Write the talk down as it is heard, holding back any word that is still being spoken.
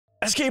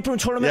Escape room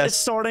tournament is Yes.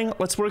 starting.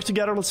 Let's work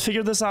together. Let's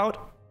figure this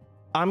out.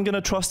 I'm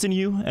gonna trust in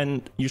you,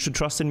 and you should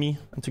trust in me.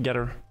 And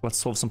together, let's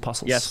solve some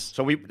puzzles. Yes.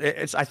 So I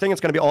think it's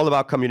going to be all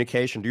about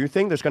communication. Do you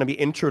think there's going to be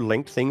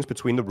interlinked things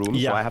between the rooms?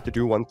 Yeah. So I have to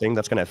do one thing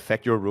that's going to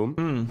affect your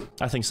room?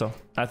 I think so.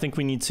 I think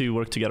we need to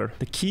work together.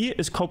 The key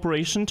is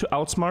cooperation to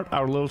outsmart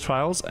our little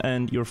trials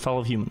and your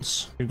fellow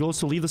humans. Your goal is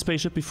to leave the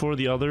spaceship before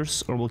the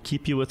others, or we'll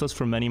keep you with us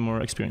for many more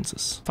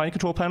experiences. Find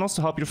control panels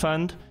to help your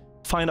friend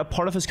find a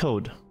part of his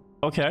code.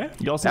 Okay.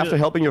 You also After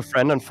helping your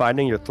friend and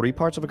finding your 3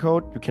 parts of a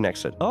code, you can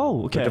exit.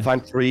 Oh, okay. You have to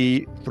find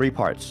three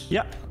parts.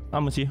 Yeah,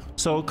 I'm with you.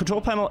 So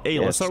control panel A,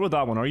 let's start with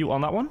that one. Are you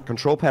on that one?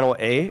 Control panel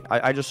A.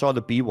 I just saw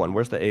the B one.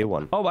 Where's the A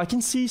one? Oh, I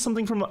can see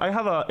something from... I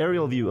have an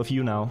aerial view of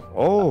you now.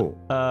 Oh.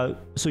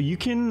 So you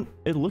can...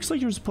 It looks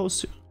like you're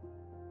supposed to...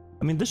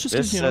 I mean, this just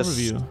gives me an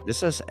overview. This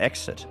says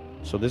exit.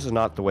 So this is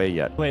not the way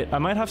yet. Wait, I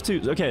might have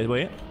to... Okay,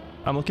 wait.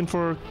 I'm looking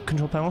for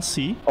control panel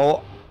C.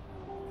 Oh,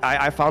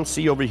 I found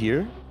C over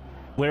here.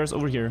 Where's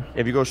over here?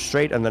 If you go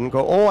straight and then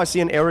go... Oh, I see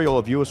an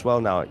aerial view as well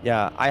now.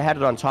 Yeah, I had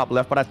it on top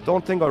left, but I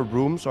don't think our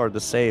rooms are the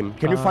same.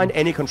 Can you find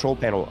any control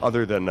panel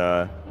other than...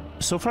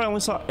 So far I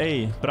only saw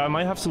A, but I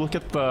might have to look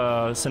at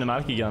the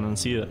cinematic again and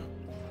see it.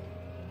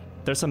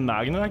 There's a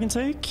magnet I can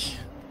take.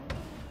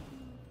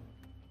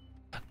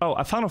 Oh,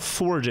 I found a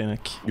 4,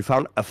 Janik. You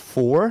found a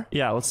 4?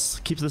 Yeah, let's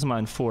keep this in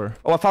mind. 4.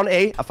 Oh, I found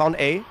A. I found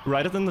A.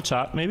 Write it in the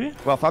chat, maybe?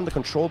 Well, I found the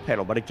control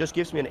panel, but it just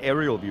gives me an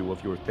aerial view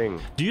of your thing.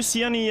 Do you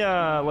see any,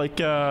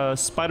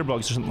 spider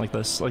bugs or something like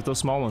this? Like those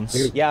small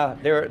ones? Yeah,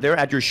 they're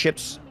at your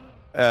ships.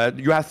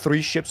 You have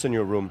 3 ships in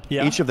your room.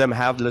 Yeah. Each of them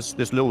have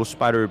this little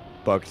spider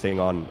bug thing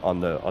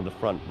on the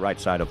front right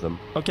side of them.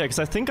 Okay, because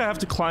I think I have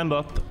to climb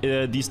up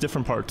these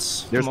different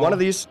parts. There's one of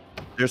these.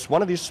 There's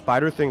one of these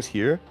spider things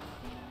here.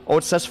 Oh,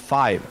 it says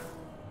 5.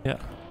 Yeah.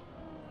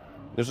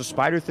 There's a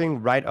spider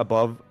thing right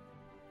above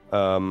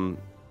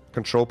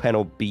control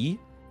panel B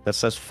that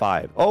says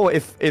 5. Oh,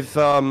 if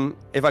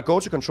I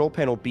go to control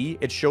panel B,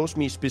 it shows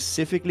me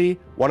specifically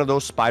one of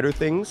those spider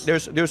things.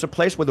 There's a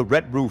place with a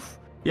red roof.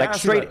 Yeah,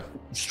 like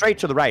straight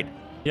to the right.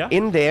 Yeah.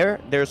 In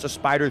there's a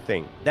spider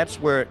thing.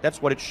 That's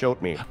what it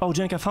showed me. Oh,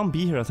 Janik, I found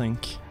B here, I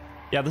think.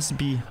 Yeah, this is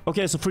B.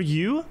 Okay, so for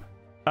you,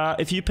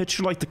 if you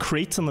picture like the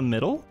crates in the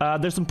middle,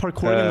 there's some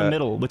parkour in the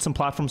middle with some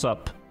platforms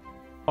up.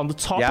 On the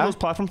top of those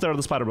platforms, there are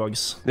the spider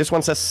bugs. This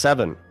one says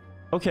 7.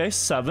 Okay,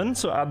 7.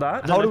 So add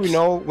that. How do we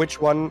know which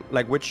one,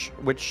 like which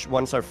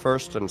ones are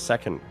first and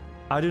second?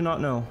 I do not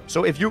know.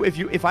 So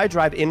if I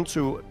drive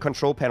into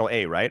control panel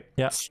A, right?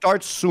 Yeah. It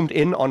starts zoomed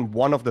in on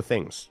one of the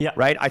things. Yeah.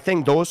 Right? I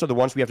think those are the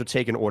ones we have to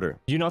take in order.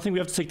 Do you not think we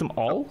have to take them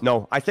all?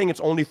 No, I think it's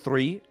only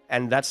 3,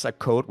 and that's a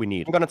code we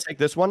need. I'm gonna take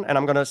this one, and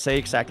I'm gonna say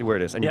exactly where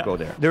it is, and you go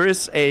there. There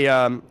is a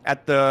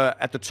at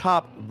the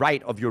top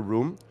right of your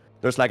room.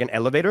 There's like an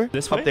elevator.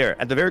 This way? Up there.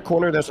 At the very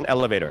corner, there's an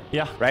elevator.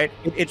 Yeah. Right?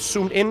 It's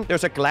zoomed in.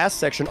 There's a glass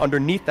section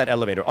underneath that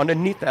elevator.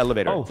 Underneath the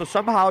elevator. Oh. So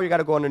somehow you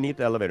gotta go underneath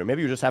the elevator.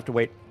 Maybe you just have to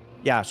wait.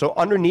 Yeah, so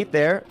underneath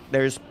there,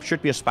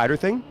 should be a spider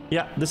thing.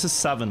 Yeah, this is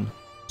 7.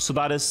 So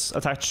that is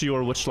attached to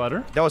your which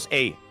letter? That was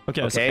A.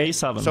 Okay, so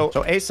A7. So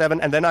A7,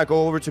 and then I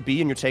go over to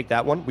B, and you take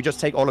that one. We just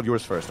take all of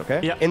yours first,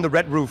 okay? Yeah. In the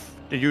red roof,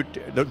 the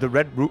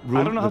red room.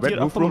 I don't know how to get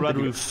up on the red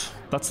room. roof.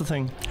 That's the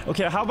thing.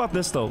 Okay, how about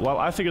this though? While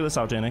I figure this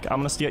out, Janik,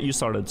 I'm gonna get you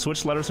started. So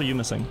which letters are you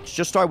missing?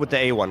 Just start with the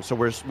A one, so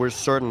we're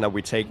certain that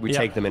we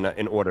take them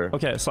in order.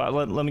 Okay, so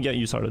let me get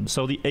you started.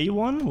 So the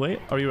A1, wait,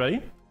 are you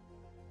ready?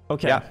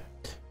 Okay. Yeah.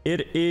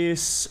 It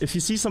is, if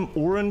you see some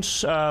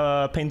orange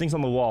paintings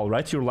on the wall,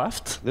 right to your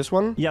left. This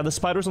one? Yeah, the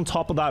spider's on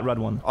top of that red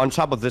one. On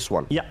top of this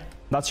one? Yeah,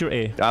 that's your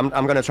A. I'm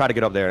gonna try to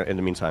get up there in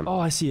the meantime. Oh,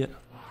 I see it.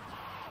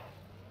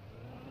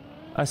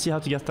 I see how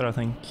to get there, I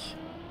think.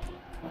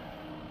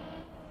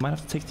 Might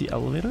have to take the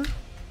elevator.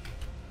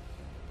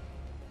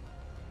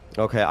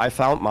 Okay, I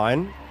found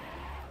mine.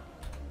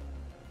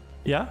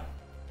 Yeah?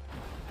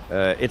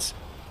 It's...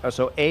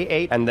 so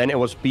A8, and then it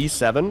was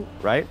B7,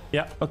 right?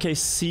 Yeah. Okay,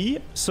 C.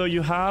 So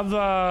you have...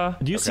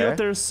 do you see that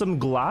there's some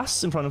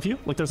glass in front of you?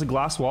 Like there's a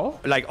glass wall?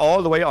 Like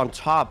all the way on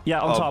top. Yeah,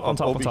 on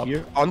top.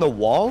 Here? On the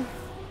wall?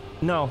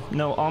 No,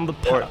 on the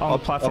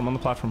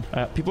platform.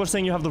 People are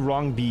saying you have the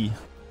wrong B.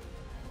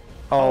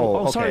 Oh,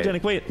 okay. Sorry,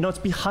 Janik. Wait, no, it's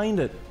behind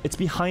it. It's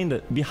behind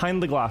it.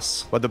 Behind the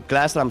glass. But the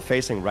glass that I'm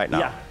facing right now.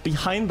 Yeah,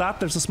 behind that,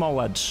 there's a small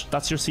ledge.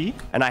 That's your C.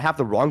 And I have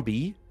the wrong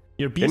B?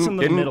 Your B's in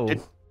the middle.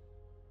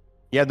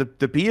 Yeah, the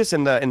B is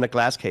in the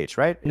glass cage,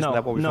 right? Isn't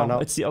that what we found out?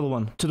 No, it's the other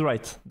one. To the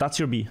right. That's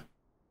your B.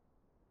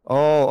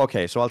 Oh,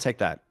 okay. So I'll take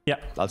that. Yeah.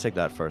 I'll take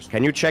that first.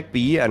 Can you check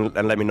B and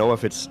let me know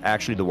if it's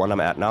actually the one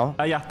I'm at now?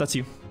 Yeah, that's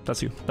you.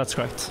 That's you. That's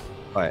correct.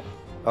 All right.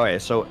 Okay,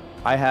 so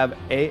I have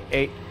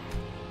A8.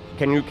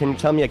 Can you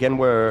tell me again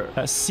where...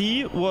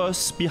 C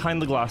was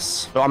behind the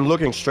glass. So I'm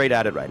looking straight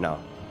at it right now.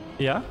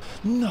 Yeah?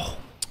 No.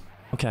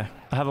 Okay,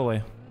 I have a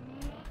way.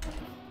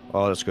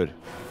 Oh, that's good.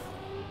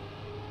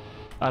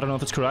 I don't know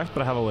if it's correct,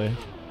 but I have a way.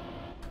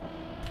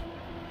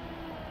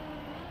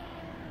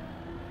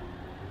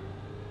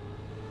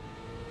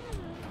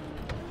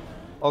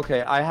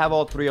 Okay, I have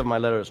all 3 of my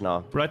letters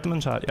now. Write them in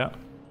chat, yeah.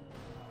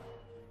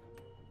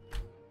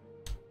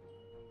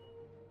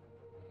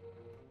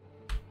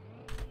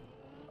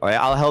 All right,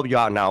 I'll help you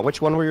out now.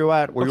 Which one were you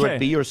at? Were you Okay, at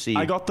B or C?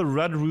 I got the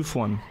red roof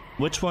one.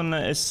 Which one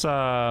is,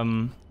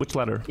 which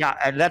letter? Yeah,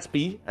 and that's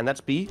B, and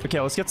that's B. Okay,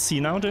 let's get C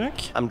now,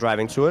 Janik. I'm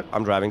driving to it.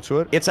 I'm driving to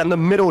it. It's in the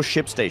middle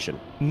ship station.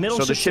 Middle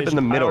so ship the ship station.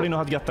 in the middle. I already know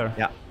how to get there.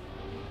 Yeah.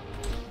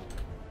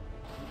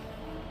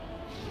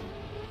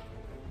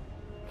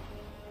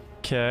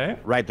 Okay.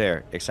 Right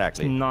there,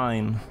 exactly.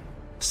 9.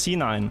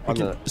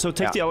 C9. So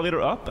take the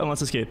elevator up and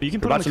let's escape. You can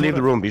You're put about to leave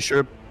the room. Be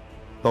sure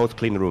both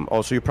clean the room.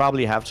 Also, you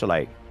probably have to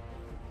like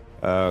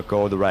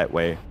go the right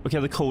way. Okay,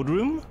 the code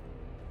room.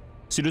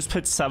 So you just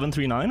put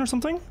 739 or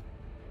something?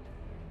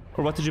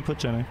 Or what did you put,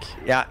 Janik?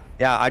 Yeah.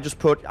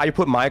 I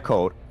put my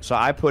code. So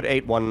I put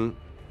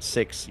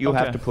 816. You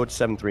have to put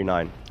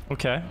 739.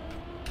 Okay.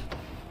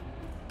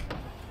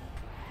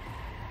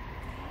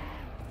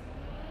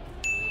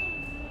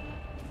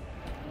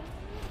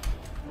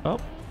 Oh,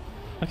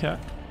 okay.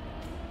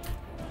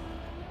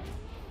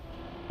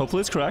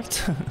 Hopefully it's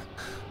correct.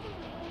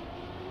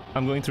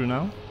 I'm going through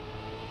now.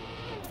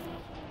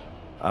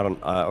 I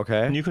don't,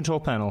 okay. New control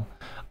panel.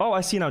 Oh,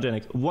 I see now,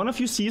 Janik. One of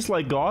you sees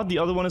like God, the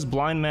other one is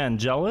blind man.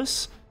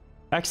 Jealous?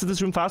 Exit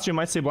this room faster, you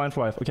might stay blind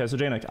for life. Okay, so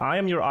Janik, I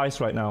am your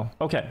eyes right now.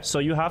 Okay, so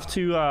you have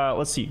to,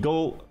 let's see,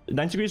 go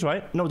 90 degrees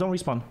right. No, don't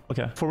respawn.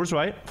 Okay, forwards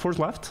right, forwards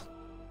left.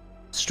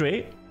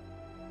 Straight.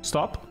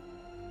 Stop.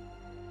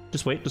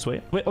 Just wait, just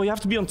wait. Wait, oh, you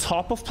have to be on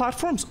top of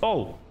platforms?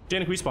 Oh,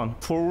 Janik, respawn.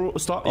 Forward,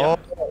 stop, yeah.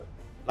 Oh,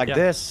 like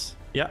this?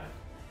 Yeah.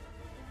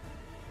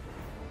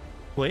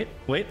 Wait,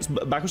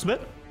 backwards a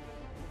bit.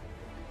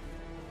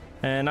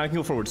 And now I can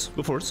go forwards.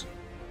 Go forwards.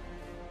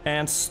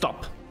 And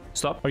stop.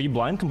 Stop. Are you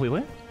blind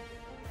completely?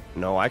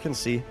 No, I can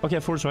see. Okay,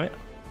 forwards right.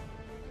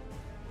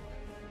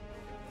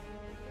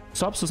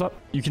 Stop, stop.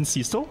 You can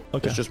see still?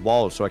 Okay. It's just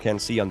walls, so I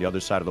can't see on the other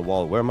side of the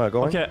wall. Where am I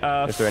going? Okay,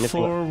 is there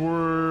anything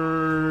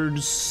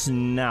forwards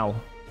now.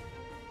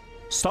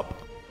 Stop.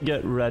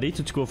 Get ready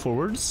to go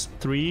forwards.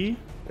 3,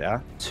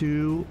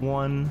 2,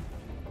 1.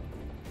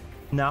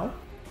 Now.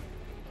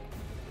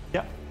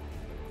 Yeah.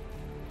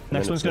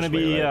 Next one's gonna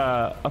be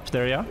up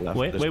there, yeah? Left,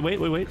 wait.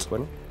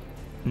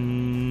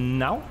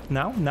 Now,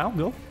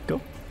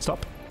 go.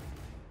 Stop.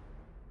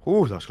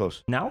 Ooh, that was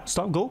close. Now,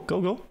 stop,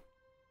 go.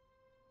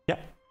 Yeah.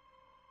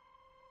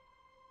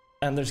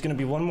 And there's gonna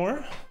be one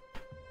more.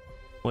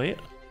 Wait.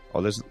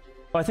 Oh, this.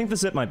 Oh, I think this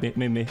is it,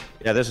 maybe.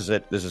 Yeah, this is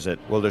it.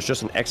 Well, there's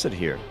just an exit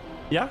here.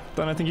 Yeah,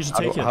 then I think you should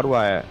take it. How do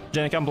I?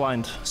 Janik, I'm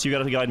blind, so you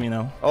gotta guide me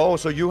now. Oh,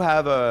 so you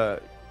have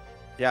a.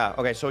 Yeah.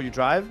 Okay, so you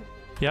drive.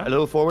 Yeah. A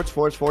little forwards.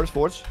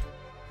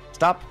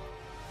 Stop.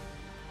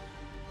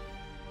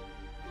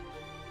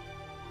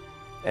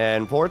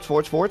 And forwards.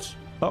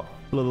 Oh,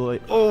 a little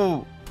late.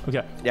 Oh.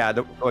 Okay. Yeah.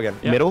 Go again.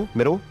 Yeah. Middle.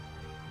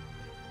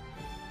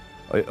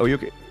 Oh, you.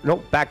 No.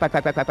 Back.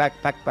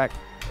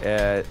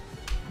 There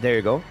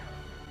you go.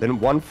 Then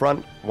one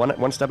front.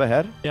 One step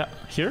ahead. Yeah.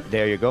 Here.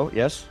 There you go.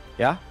 Yes.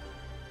 Yeah.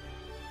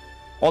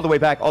 All the way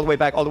back. I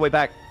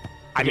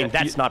mean,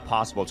 that's not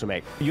possible to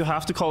make. You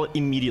have to call it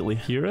immediately.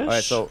 Here-ish. All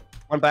right. So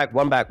one back.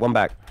 One back.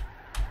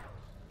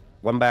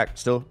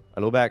 Still a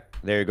little back.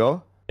 There you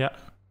go. Yeah.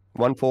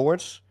 One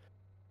forwards.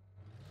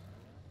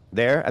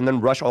 There, and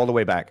then rush all the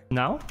way back.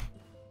 Now?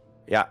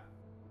 Yeah.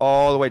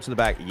 All the way to the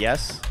back.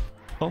 Yes.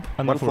 Oh,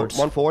 and then forwards.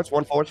 One forwards.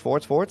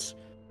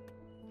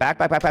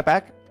 Back.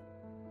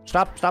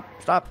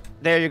 Stop.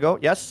 There you go.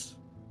 Yes.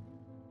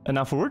 And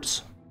now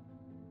forwards?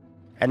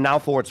 And now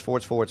forwards.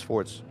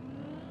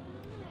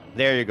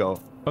 There you go.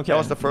 Okay. That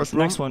was the first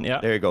room. Next one,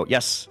 yeah. There you go.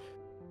 Yes.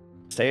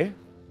 Stay.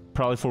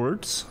 Probably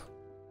forwards.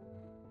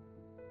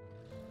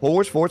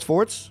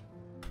 Forwards.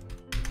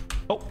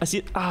 Oh, I see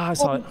it. Ah, I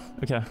saw it.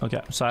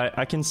 Okay. So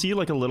I can see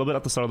like a little bit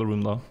at the start of the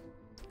room though.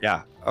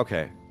 Yeah,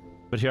 okay.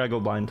 But here I go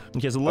blind.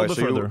 Okay, it's a little bit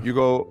further. You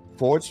go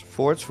forwards.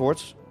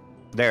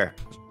 There.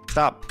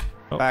 Stop.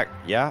 Oh. Back.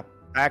 Yeah.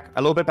 Back.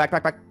 A little bit. Back.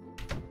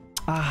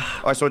 Ah.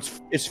 Alright, so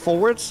it's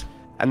forwards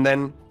and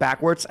then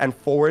backwards and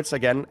forwards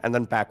again and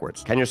then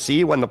backwards. Can you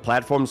see when the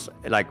platforms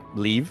like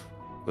leave?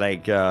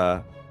 Like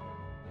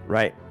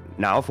right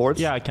now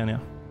forwards? Yeah, I can, yeah.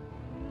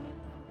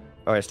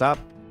 Alright, stop.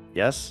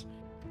 Yes.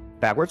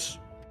 Backwards.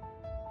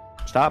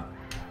 Stop.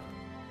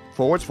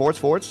 Forwards.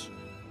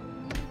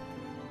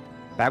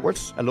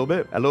 Backwards. A little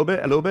bit.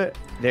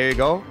 There you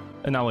go.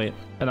 And now wait.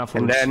 And now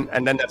forwards.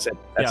 And then that's it.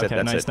 That's it.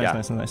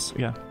 Nice.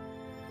 Yeah.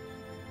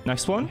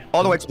 Next one.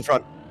 All the way to the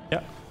front.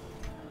 Yeah.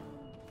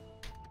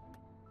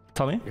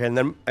 Tell me. Okay, and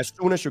then as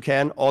soon as you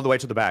can, all the way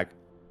to the back.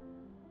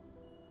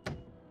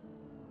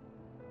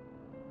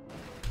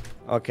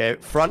 Okay,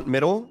 front,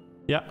 middle.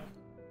 Yeah.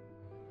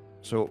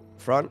 So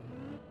front.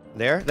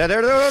 There. That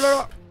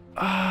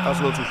was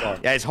a little too far.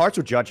 Yeah, it's hard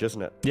to judge,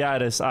 isn't it? Yeah,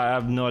 it is. I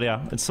have no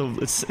idea.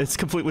 It's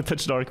completely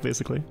pitch dark,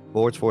 basically.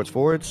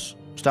 Forwards.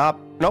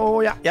 Stop.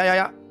 No, yeah.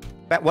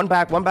 Back, one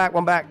back.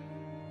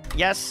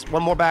 Yes,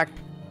 one more back.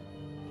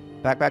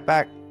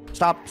 Back.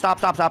 Stop.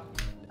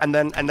 And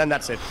then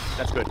that's it.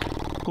 That's good.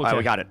 Okay. All right,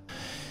 we got it.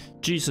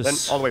 Jesus. Then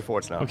all the way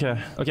forwards now. Okay,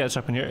 let's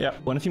jump in here. Yeah,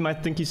 one of you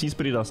might think he sees,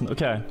 but he doesn't.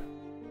 Okay.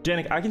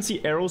 Janik, I can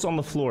see arrows on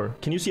the floor.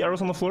 Can you see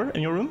arrows on the floor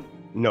in your room?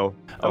 No.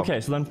 Okay,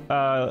 so then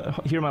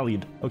here my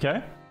lead,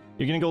 okay?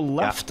 You're gonna go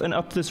left and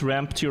up this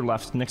ramp to your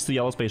left, next to the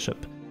yellow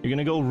spaceship. You're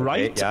gonna go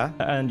right,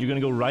 and you're gonna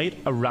go right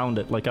around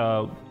it, like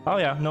a... Oh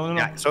yeah, no.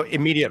 Yeah, so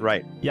immediate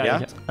right.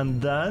 Yeah.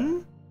 And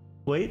then...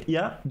 Wait,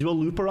 do a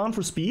loop around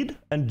for speed,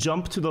 and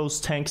jump to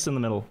those tanks in the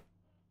middle.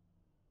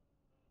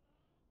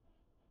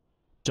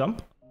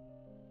 Jump.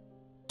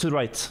 To the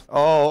right.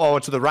 Oh,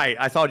 to the right.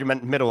 I thought you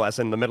meant middle, as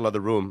in the middle of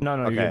the room. No,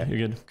 okay.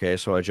 You're good. Okay,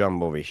 so I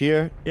jump over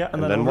here. Yeah,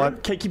 and then what?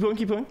 Okay, keep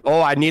going.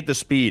 Oh, I need the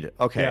speed.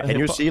 Okay, Yeah, can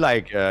you see,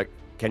 like,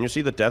 can you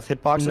see the death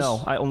hitboxes?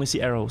 No, I only see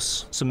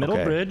arrows. So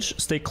middle bridge,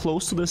 stay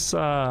close to this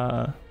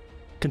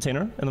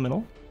container in the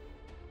middle.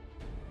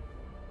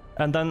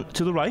 And then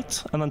to the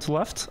right, and then to the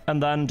left,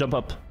 and then jump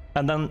up.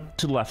 And then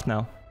to the left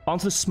now.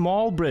 Onto the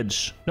small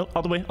bridge. No,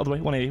 other way,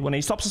 180.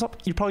 Stop.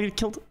 You probably get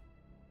killed.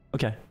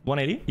 Okay,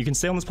 180. You can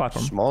stay on this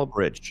platform. Small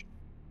bridge.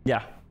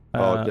 Yeah.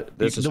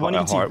 This is the one you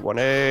can see. Hard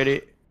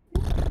 180.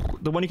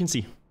 The one you can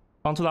see.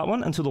 Onto that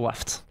one and to the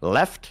left.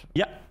 Left?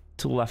 Yeah,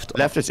 to the left.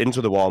 Left is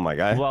into the wall, my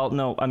guy. Well,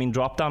 no, I mean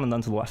drop down and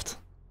then to the left.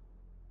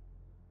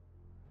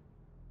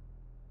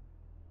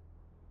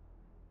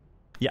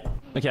 Yeah.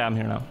 Okay, I'm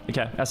here now.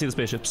 Okay, I see the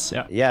spaceships.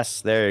 Yeah.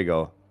 Yes, there you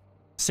go.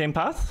 Same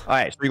path? All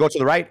right, so you go to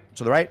the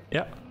right.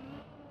 Yeah.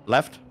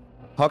 Left.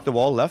 Hug the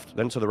wall, left.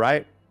 Then to the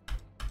right.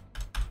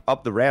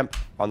 Up the ramp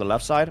on the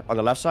left side.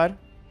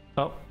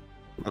 Oh.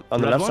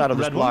 On the left side of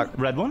this block.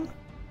 Red one?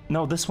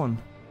 No, this one.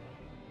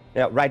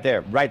 Yeah, right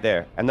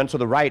there. And then to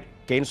the right,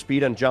 gain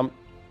speed and jump.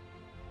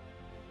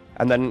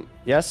 And then,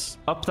 yes.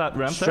 Up that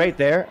ramp straight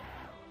there.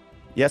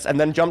 Yes, and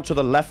then jump to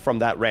the left from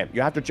that ramp.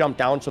 You have to jump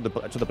down to the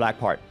black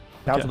part.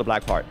 Down to the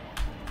black part.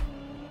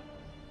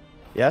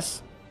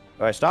 Yes.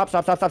 All right, stop.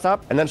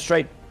 And then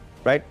straight,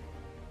 right?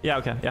 Yeah,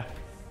 okay, yeah.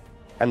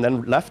 And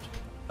then left.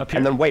 Up here.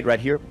 And then wait right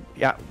here.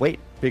 Yeah, wait.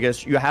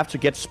 Because you have to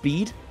get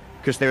speed.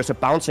 Because there's a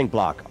bouncing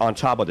block on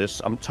top of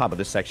this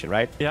section,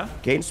 right? Yeah.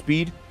 Gain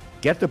speed.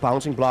 Get the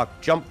bouncing block.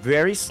 Jump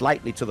very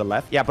slightly to the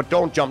left. Yeah, but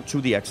don't jump to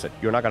the exit.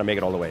 You're not going to make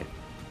it all the way.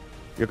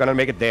 You're going to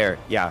make it there.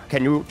 Yeah.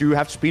 Do you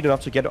have speed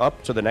enough to get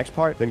up to the next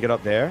part? Then get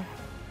up there.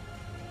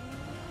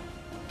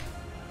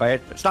 All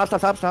right. Stop.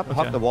 Okay.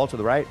 Hug the wall to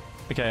the right.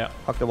 Okay, yeah.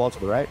 Hug the wall to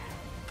the right.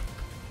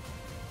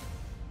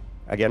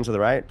 Again to the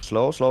right.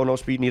 Slow. No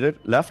speed needed.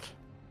 Left.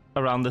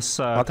 Around this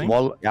Hug thing? the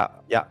wall.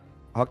 Yeah.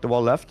 Hug the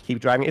wall left. Keep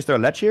driving. Is there a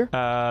ledge here?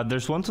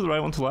 There's one to the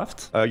right, one to the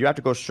left. You have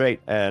to go straight,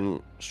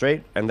 and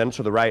then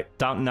to the right.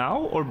 Down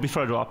now or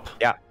before I drop?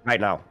 Yeah, right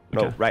now.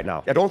 Okay. No, right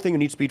now. I don't think you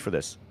need speed for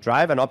this.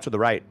 Drive and up to the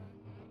right.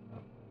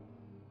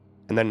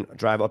 And then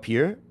drive up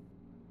here.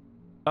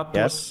 Up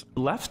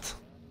left?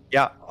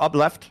 Yeah, up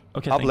left.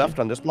 Okay, up left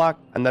on this block,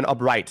 and then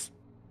up right.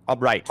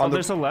 Up right. Oh,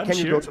 there's a ledge Can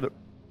you here? go to the...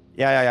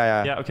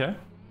 Yeah. Yeah, okay.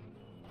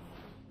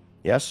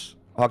 Yes.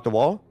 Hug the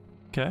wall.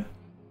 Okay.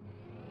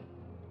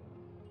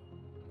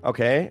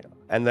 Okay,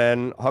 and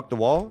then hug the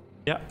wall.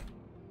 Yeah.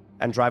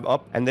 And drive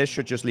up, and this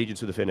should just lead you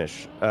to the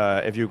finish.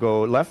 If you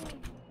go left.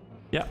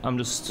 Yeah, I'm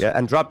just... Yeah,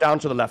 and drop down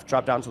to the left.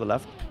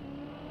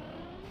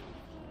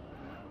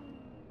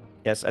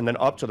 Yes, and then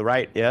up to the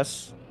right.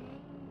 Yes.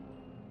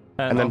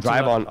 And then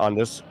drive on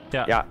this.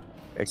 Yeah,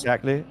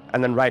 exactly.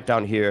 And then right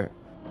down here.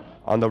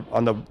 On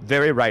the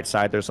very right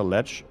side, there's a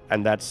ledge,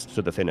 and that's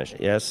to the finish.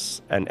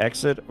 Yes, and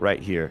exit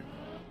right here.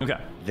 Okay.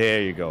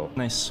 There you go.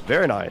 Nice.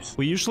 Very nice.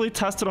 We usually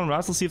test it on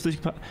rats. Let's see if they...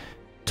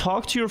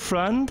 Talk to your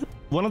friend.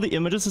 One of the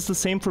images is the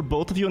same for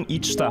both of you on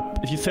each step.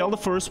 If you fail the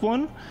first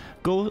one,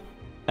 go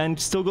and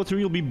still go through,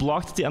 you'll be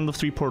blocked at the end of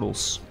 3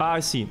 portals. I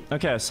see.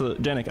 Okay, so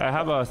Janik, I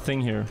have a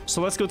thing here.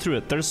 So let's go through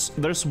it.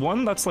 There's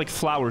one that's like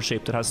flower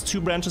shaped. It has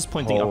 2 branches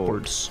pointing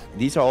upwards.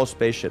 These are all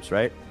spaceships,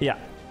 right? Yeah.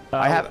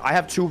 I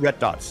have 2 red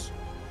dots.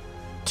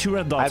 2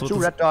 red dots. I have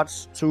 2 red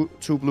dots,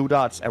 two blue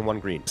dots, and 1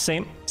 green.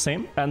 Same.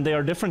 And they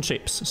are different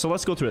shapes. So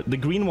let's go through it. The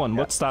green one,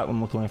 what's that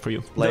one looking like for you?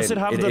 Blade. Does it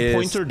have the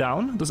pointer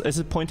down? Is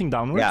it pointing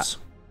downwards?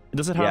 Yeah.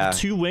 Does it have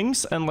 2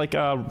 wings and like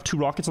 2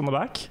 rockets on the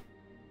back?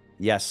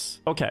 Yes.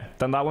 Okay,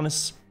 then that one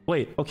is...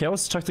 Wait, okay,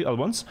 let's check the other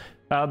ones.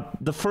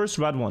 The first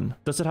red one,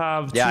 does it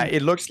have... Yeah,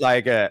 it looks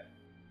like... it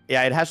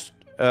has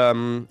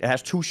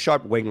 2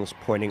 sharp wings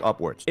pointing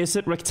upwards. Is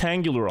it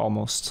rectangular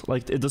almost?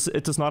 Like, it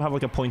does not have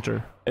like a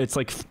pointer. It's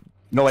like...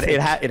 No,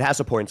 it has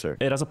a pointer.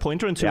 It has a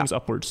pointer and 2 wings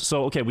upwards.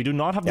 So, okay, we do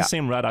not have the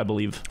same red, I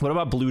believe. What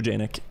about blue,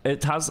 Janik?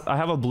 I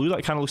have a blue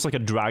that kind of looks like a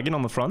dragon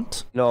on the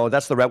front. No,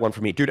 that's the red one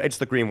for me. Dude, it's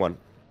the green one.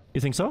 You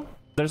think so?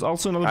 There's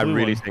also another blue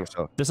one. I really think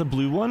so. There's a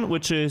blue one,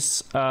 which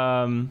is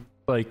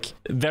like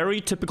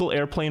very typical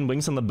airplane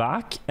wings on the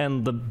back,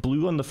 and the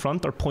blue on the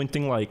front are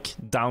pointing like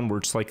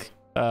downwards, like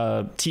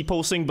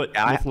T-posing, but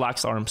with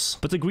lax arms.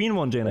 But the green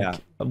one, Janik,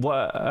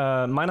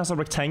 mine has a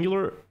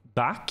rectangular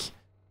back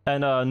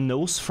and a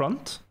nose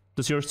front.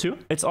 Does yours too?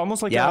 It's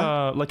almost like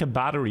a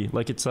battery.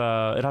 Like it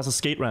has a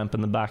skate ramp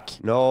in the back.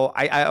 No,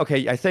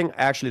 I think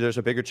actually there's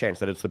a bigger chance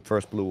that it's the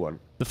first blue one.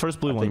 The first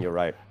blue one. I think you're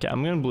right. Okay,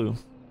 I'm going blue.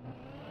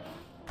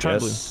 Try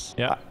blue.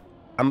 Yeah.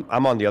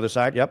 I'm on the other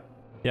side. Yep.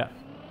 Yeah.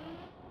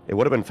 It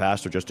would have been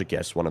faster just to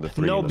guess one of the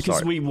 3. No,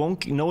 because we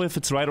won't know if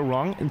it's right or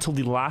wrong until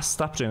the last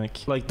step,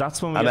 Janik. Like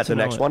that's when we I'm get at the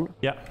next one.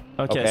 Yeah.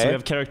 Okay, so we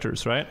have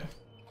characters, right?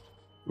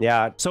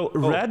 Yeah. So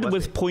red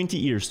with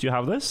pointy ears. Do you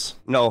have this?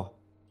 No.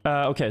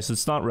 Okay, so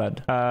it's not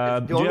red.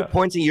 The only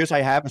pointy ears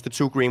I have is the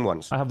 2 green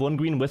ones. I have 1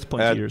 green with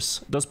pointy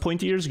ears. Does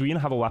pointy ears green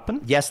have a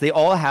weapon? Yes, they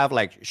all have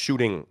like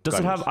shooting Does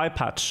guns. it have eye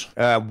patch?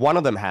 One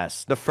of them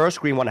has. The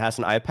first green one has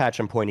an eye patch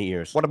and pointy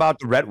ears. What about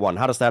the red one?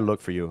 How does that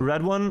look for you?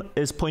 Red one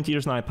is pointy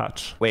ears and eye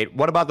patch. Wait,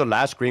 what about the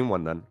last green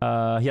one then?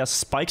 He has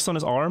spikes on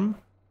his arm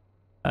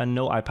and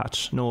no eye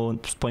patch. No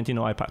pointy,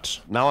 no eye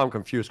patch. Now I'm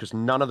confused because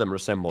none of them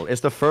resemble.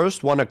 Is the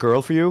first one a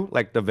girl for you?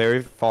 Like the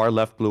very far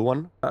left blue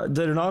one?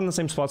 They're not in the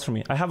same spots for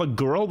me. I have a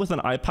girl with an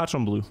eye patch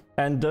on blue.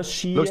 And does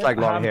she Looks like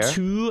long have hair.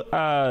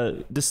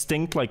 2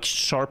 distinct, like,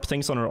 sharp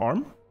things on her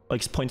arm?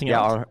 Like, pointing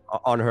out? Yeah,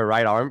 on her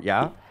right arm,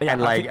 yeah. Yeah,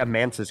 and like a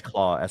mantis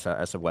claw as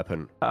a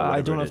weapon.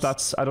 I don't know if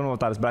that's... I don't know what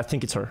that is, but I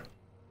think it's her.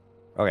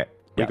 Okay,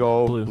 we Yeah,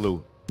 go blue.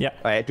 blue. Yeah.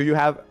 All right, do you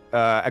have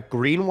a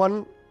green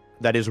one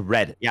that is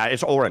red? Yeah,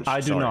 it's orange.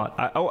 I do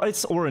not. Oh,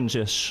 it's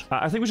orange-ish.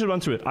 I think we should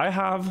run through it. I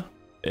have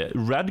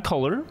red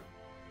color,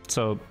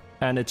 so,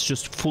 and it's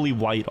just fully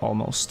white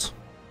almost,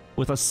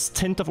 with a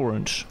tint of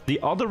orange.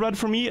 The other red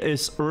for me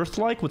is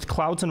earth-like with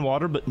clouds and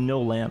water, but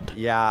no land.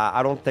 Yeah,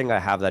 I don't think I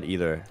have that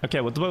either. Okay,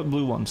 what about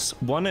blue ones?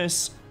 One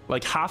is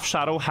like half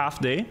shadow,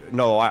 half day.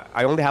 No,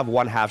 I only have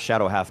one half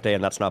shadow, half day,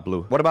 and that's not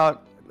blue. What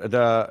about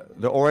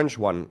the orange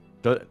one?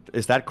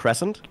 Is that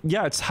crescent?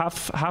 Yeah, it's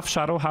half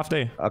shadow, half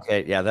day.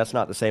 Okay, yeah, that's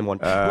not the same one.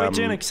 Wait,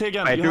 Janik, say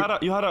again.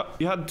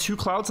 You had 2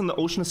 clouds and the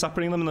ocean is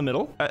separating them in the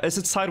middle. Is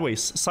it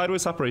sideways?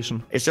 Sideways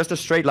separation. It's just a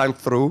straight line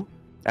through,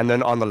 and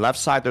then on the left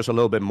side there's a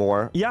little bit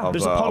more. Yeah,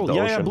 there's a of puddle. the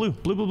Yeah, ocean.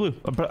 blue.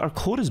 But our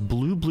code is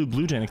blue,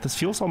 Janik. This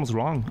feels almost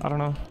wrong. I don't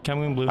know.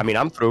 Can we in blue? I mean,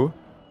 I'm through.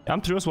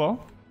 I'm through as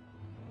well.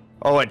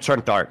 Oh, it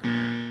turned dark.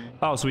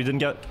 Oh, so we didn't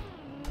get...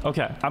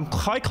 Okay, I'm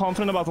quite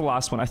confident about the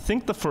last one. I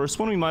think the first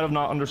one we might have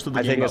not understood the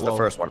I game think it's that the well.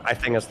 first one. I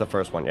think it's the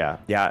first one. Yeah,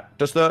 yeah.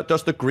 Does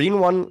the green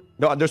one?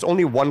 No, there's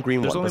only one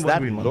green There's one. only Does one that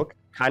green one. look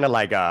kind of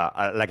like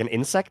an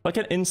insect? Like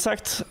an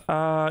insect,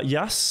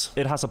 yes.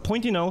 It has a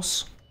pointy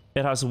nose.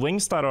 It has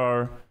wings that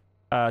are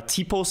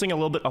T-posing a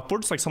little bit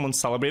upwards, like someone's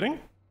celebrating,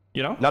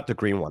 you know? Not the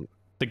green one.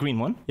 The green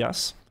one,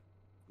 yes.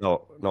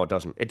 No, it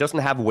doesn't. It doesn't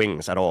have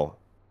wings at all.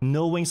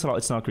 No wings at all.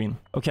 It's not green.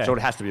 Okay. So it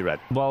has to be red.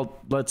 Well,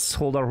 let's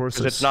hold our horses.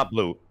 Because it's not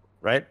blue,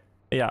 right?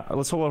 Yeah,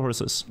 let's hold our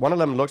horses. One of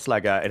them looks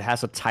like it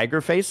has a tiger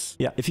face.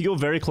 Yeah, if you go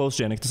very close,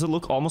 Janik, does it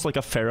look almost like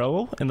a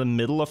pharaoh in the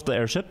middle of the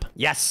airship?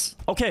 Yes.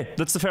 Okay,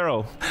 that's the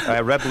pharaoh.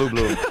 Red, blue,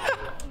 blue.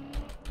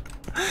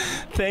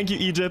 Thank you,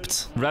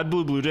 Egypt. Red,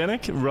 blue, blue,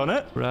 Janik. Run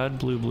it. Red,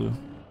 blue, blue.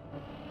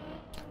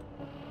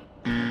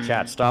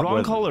 Chat, stop Wrong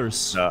with...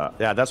 colors.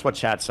 Yeah, that's what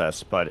chat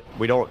says, but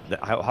we don't...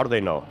 How do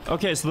they know?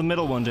 Okay, so the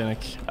middle one,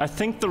 Janik. I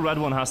think the red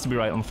one has to be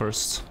right on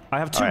first. I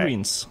have 2 All right.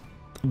 greens.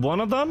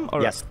 One of them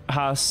Yes.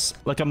 has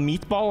like a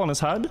meatball on his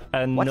head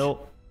and What?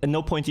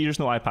 no pointy ears,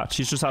 no eye patch.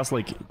 He just has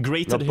like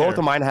grated No, hair. both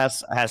of mine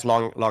has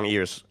long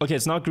ears. Okay,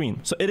 it's not green.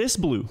 So it is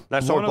blue. No,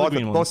 sorry, One of the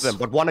green both ones. of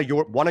them.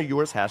 But one of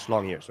yours has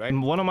long ears, right?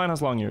 And one of mine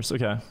has long ears.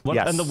 Okay.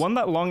 Yes. And the one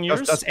that long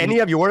ears. Does any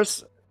of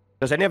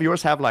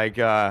yours have like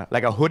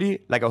a hoodie,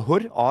 like a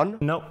hood on?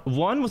 No,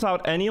 one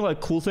without any like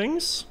cool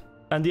things,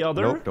 and the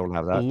other Nope, don't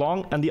have that.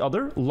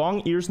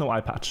 long ears, no eye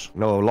patch.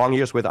 No, long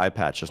ears with eye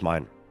patch is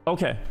mine.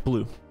 Okay,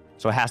 blue.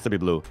 So it has to be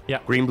blue. Yeah.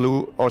 Green,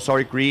 blue. Oh,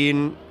 sorry,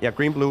 green. Yeah,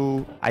 green,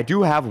 blue. I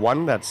do have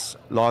one that's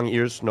long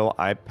ears, no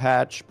eye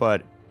patch,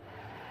 but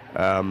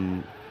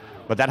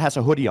that has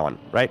a hoodie on,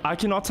 right? I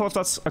cannot tell if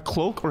that's a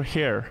cloak or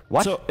hair.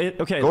 What? So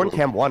okay. Go in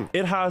camp 1.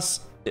 It has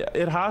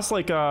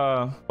like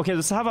a... Okay,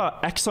 does it have a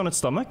X on its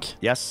stomach?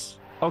 Yes.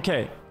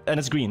 Okay, and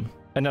it's green.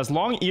 And it has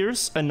long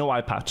ears and no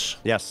eye patch.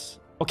 Yes.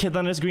 Okay,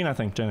 then it's green, I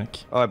think,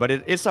 Janik. Oh, but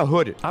it's a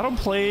hood. I don't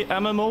play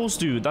MMOs,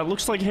 dude. That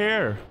looks like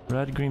hair.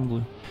 Red, green,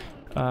 blue.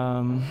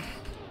 Wrong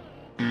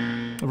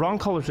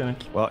color,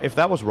 Janik. Well, if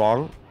that was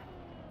wrong,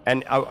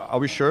 and are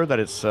we sure that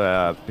it's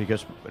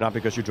not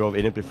because you drove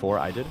in it before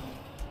I did?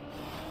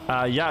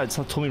 Yeah, it's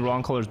totally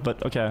wrong colors,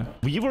 but okay.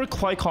 We were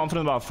quite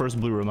confident about first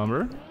blue,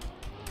 remember?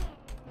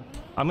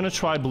 I'm gonna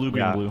try blue,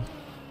 green, Yeah. blue.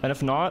 And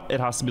if not,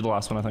 it has to be the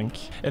last one, I think.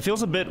 It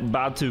feels a bit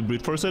bad to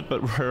brute force it,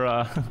 but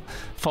we're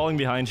falling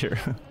behind here.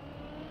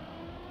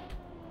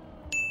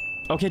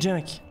 Okay,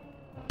 Janik.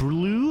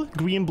 Blue,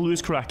 green, blue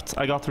is correct.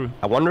 I got through.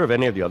 I wonder if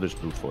any of the others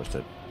brute forced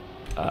it.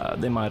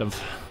 They might have.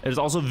 It's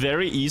also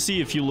very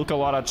easy if you look a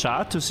lot at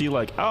chat to see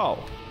like, oh,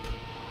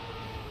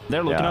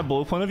 they're looking Yeah. at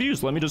both point of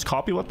views. Let me just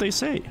copy what they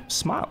say.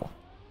 Smile.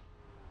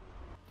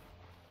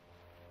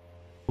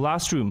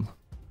 Last room.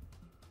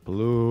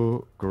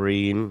 Blue,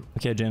 green.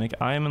 Okay, Janik,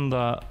 I am in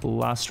the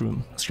last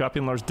room. Scrappy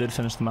and Lars did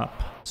finish the map,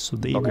 so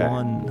they Okay.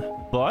 won.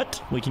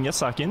 But we can get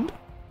second.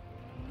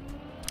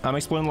 I'm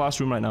exploring the last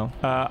room right now.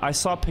 I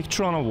saw a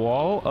picture on a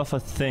wall of a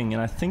thing,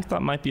 and I think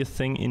that might be a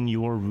thing in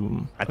your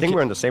room. I think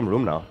we're in the same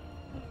room now.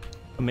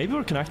 Maybe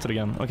we're connected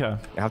again. Okay.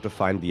 I have to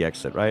find the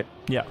exit, right?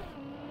 Yeah.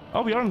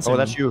 Oh, we are in the same Oh,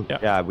 that's room. you.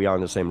 Yeah, we are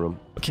in the same room.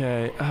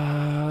 Okay,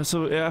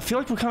 so I feel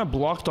like we're kind of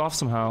blocked off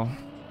somehow.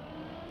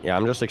 Yeah,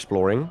 I'm just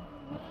exploring.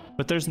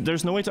 But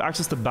there's no way to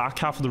access the back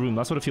half of the room.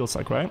 That's what it feels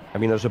like, right? I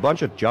mean, there's a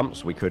bunch of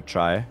jumps we could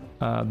try.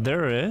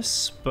 There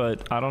is,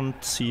 but I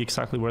don't see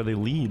exactly where they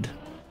lead.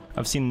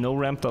 I've seen no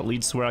ramp that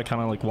leads to where I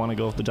kind of like want to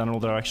go the general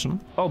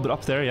direction. Oh, but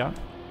up there, yeah.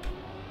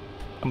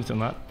 I'm with you on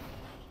that.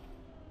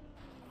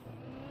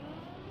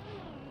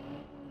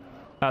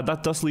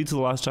 That does lead to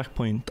the last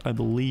checkpoint, I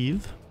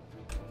believe.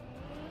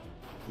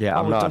 Yeah,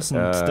 I'm it not.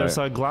 Doesn't. There's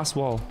a glass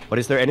wall. But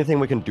is there anything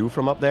we can do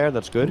from up there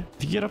that's good?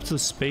 If you get up to the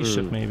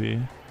spaceship, maybe.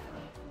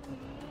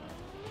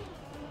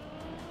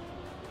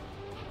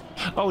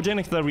 Oh,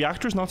 Janik, the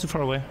reactor's not too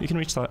far away. You can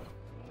reach that.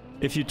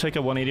 If you take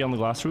a 180 on the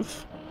glass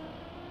roof.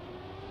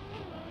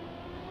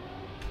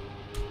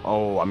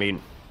 Oh, I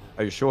mean,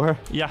 are you sure?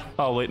 Yeah.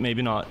 Oh, wait,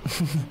 maybe not.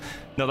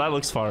 No, that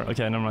looks far.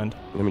 Okay, never mind.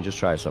 Let me just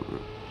try something.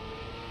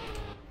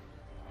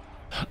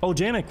 Oh,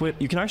 Janik, wait,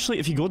 you can actually,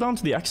 if you go down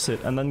to the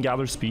exit and then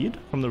gather speed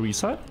from the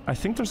reset, I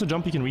think there's a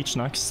jump you can reach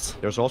next.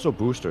 There's also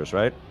boosters,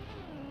 right?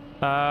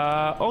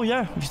 Oh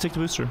yeah, if you take the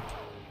booster.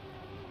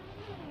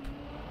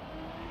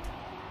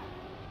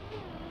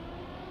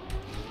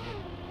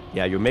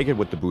 Yeah, you make it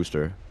with the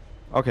booster.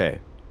 Okay.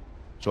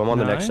 So I'm on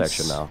the next Nice.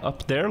 section now.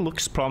 Up there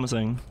looks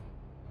promising.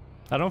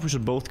 I don't know if we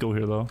should both go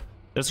here though.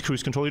 There's a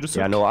cruise control you just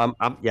took? Yeah, no,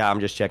 I'm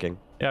just checking.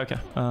 Yeah,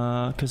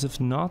 okay. Because if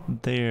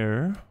not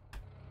there,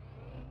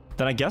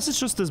 then I guess it's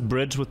just this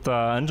bridge with the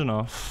engine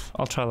off.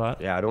 I'll try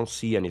that. Yeah, I don't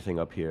see anything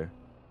up here.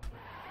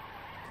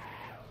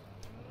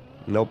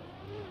 Nope.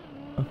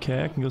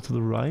 Okay, I can go to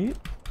the right.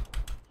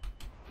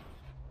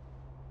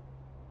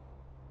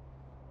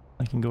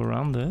 I can go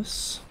around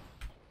this.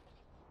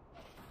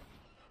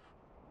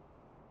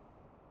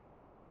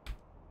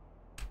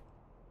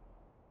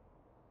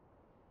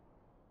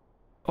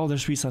 Oh,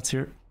 there's resets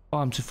here. Oh,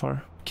 I'm too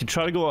far. Can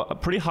try to go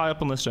pretty high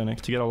up on this, Janik,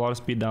 to get a lot of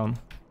speed down.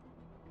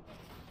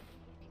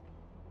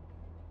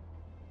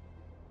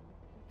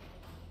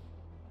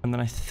 And then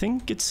I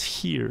think it's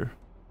here.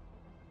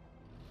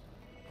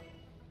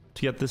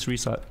 To get this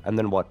reset. And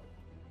then what?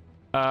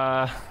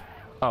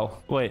 Oh,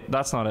 wait,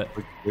 that's not it.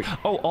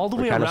 Oh, all the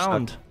way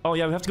around. Oh,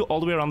 yeah, we have to go all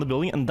the way around the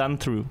building and then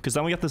through. Because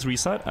then we get this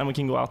reset and we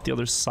can go out the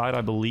other side,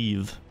 I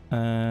believe.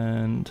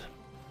 And...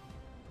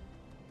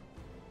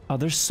 oh,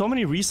 there's so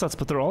many resets,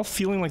 but they're all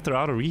feeling like they're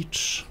out of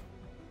reach.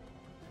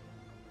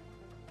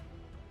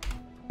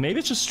 Maybe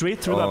it's just straight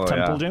through that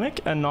temple, yeah. Janik,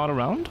 and not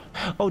around?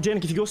 Oh,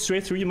 Janik, if you go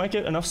straight through, you might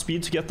get enough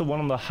speed to get the one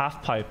on the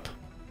half pipe.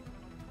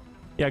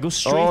 Yeah, go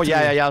straight through. Oh,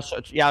 yeah.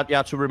 So, yeah,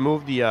 to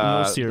remove the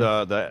no steer.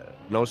 The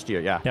no steer,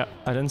 yeah. Yeah,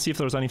 I didn't see if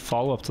there was any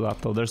follow-up to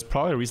that, though. There's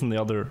probably a reason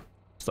the other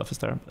stuff is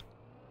there.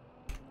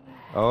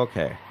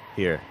 Okay,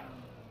 here.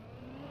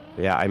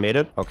 Yeah, I made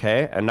it.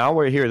 Okay, and now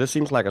we're here. This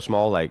seems like a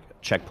small, like,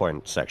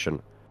 checkpoint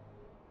section.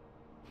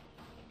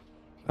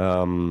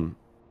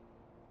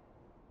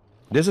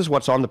 This is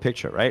what's on the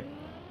picture, right?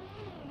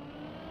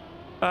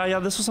 Yeah,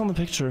 this was on the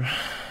picture.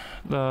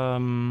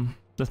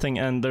 The thing,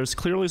 and there's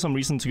clearly some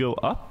reason to go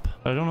up.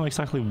 I don't know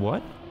exactly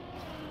what.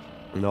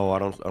 No, I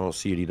don't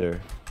see it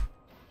either.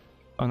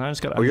 Oh, and I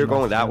just got. Oh, you're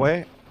going that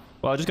way?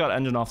 Well, I just got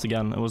engine off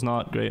again. It was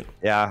not great.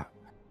 Yeah.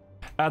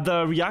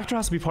 The reactor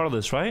has to be part of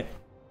this, right?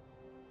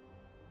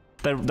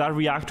 That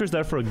reactor is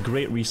there for a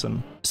great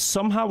reason.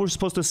 Somehow we're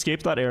supposed to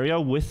escape that area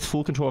with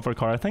full control of our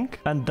car, I think,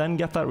 and then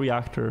get that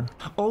reactor.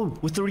 Oh,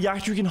 with the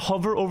reactor you can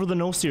hover over the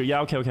nose steer.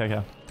 Yeah,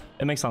 okay.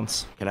 It makes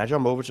sense. Can I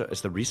jump over to...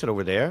 is the reset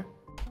over there?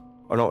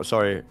 Oh, no,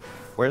 sorry.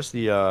 Where's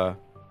the... oh,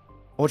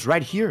 it's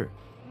right here.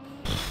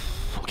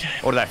 Okay.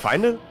 Oh, did I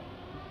find it?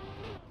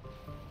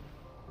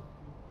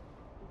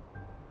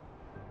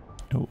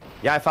 Oh.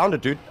 Yeah, I found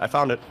it, dude. I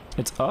found it.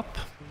 It's up.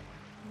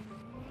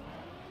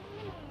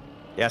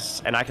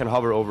 Yes, and I can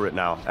hover over it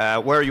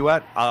now. Where are you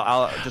at?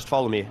 I'll just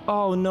follow me.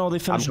 Oh, no, they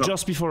finished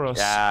just before us.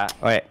 Yeah.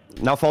 All right,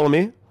 now follow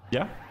me.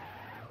 Yeah.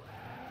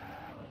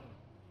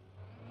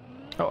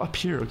 Oh, up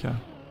here, okay.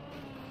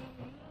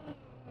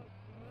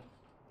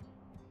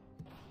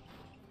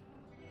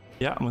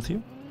 Yeah, I'm with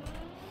you.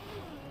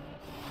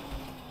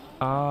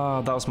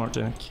 Ah, that was smart,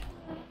 Janik.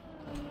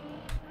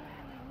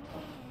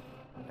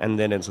 And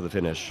then into the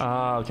finish.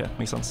 Ah, okay,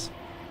 makes sense.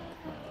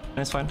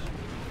 Nice find.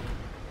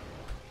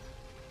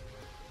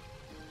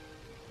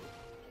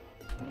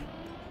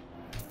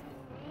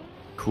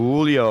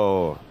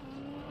 Coolio.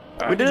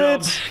 We did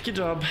it! Good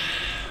job.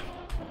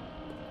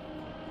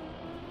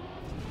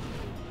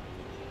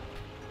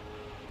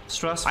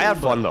 Stressful. I had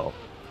fun though.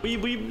 We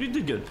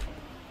did good.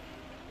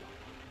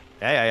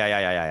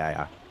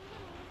 Yeah.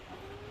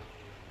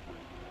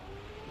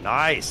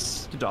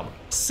 Nice. Good job.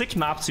 Sick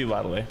map too,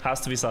 by the way.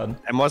 Has to be said.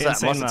 It must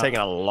have taken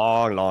a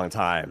long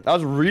time. That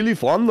was really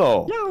fun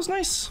though. Yeah, it was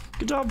nice.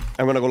 Good job.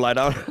 I'm gonna go lie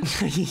down.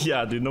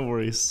 Yeah, dude, no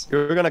worries.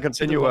 You're gonna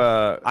continue.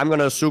 I'm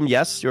gonna assume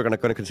yes. You're gonna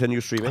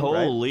continue streaming.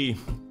 Holy.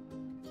 Right?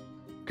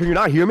 Can you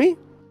not hear me?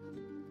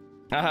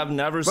 I have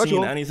never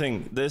Virtual. seen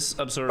anything this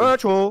absurd.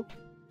 Virtual.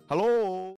 Hello.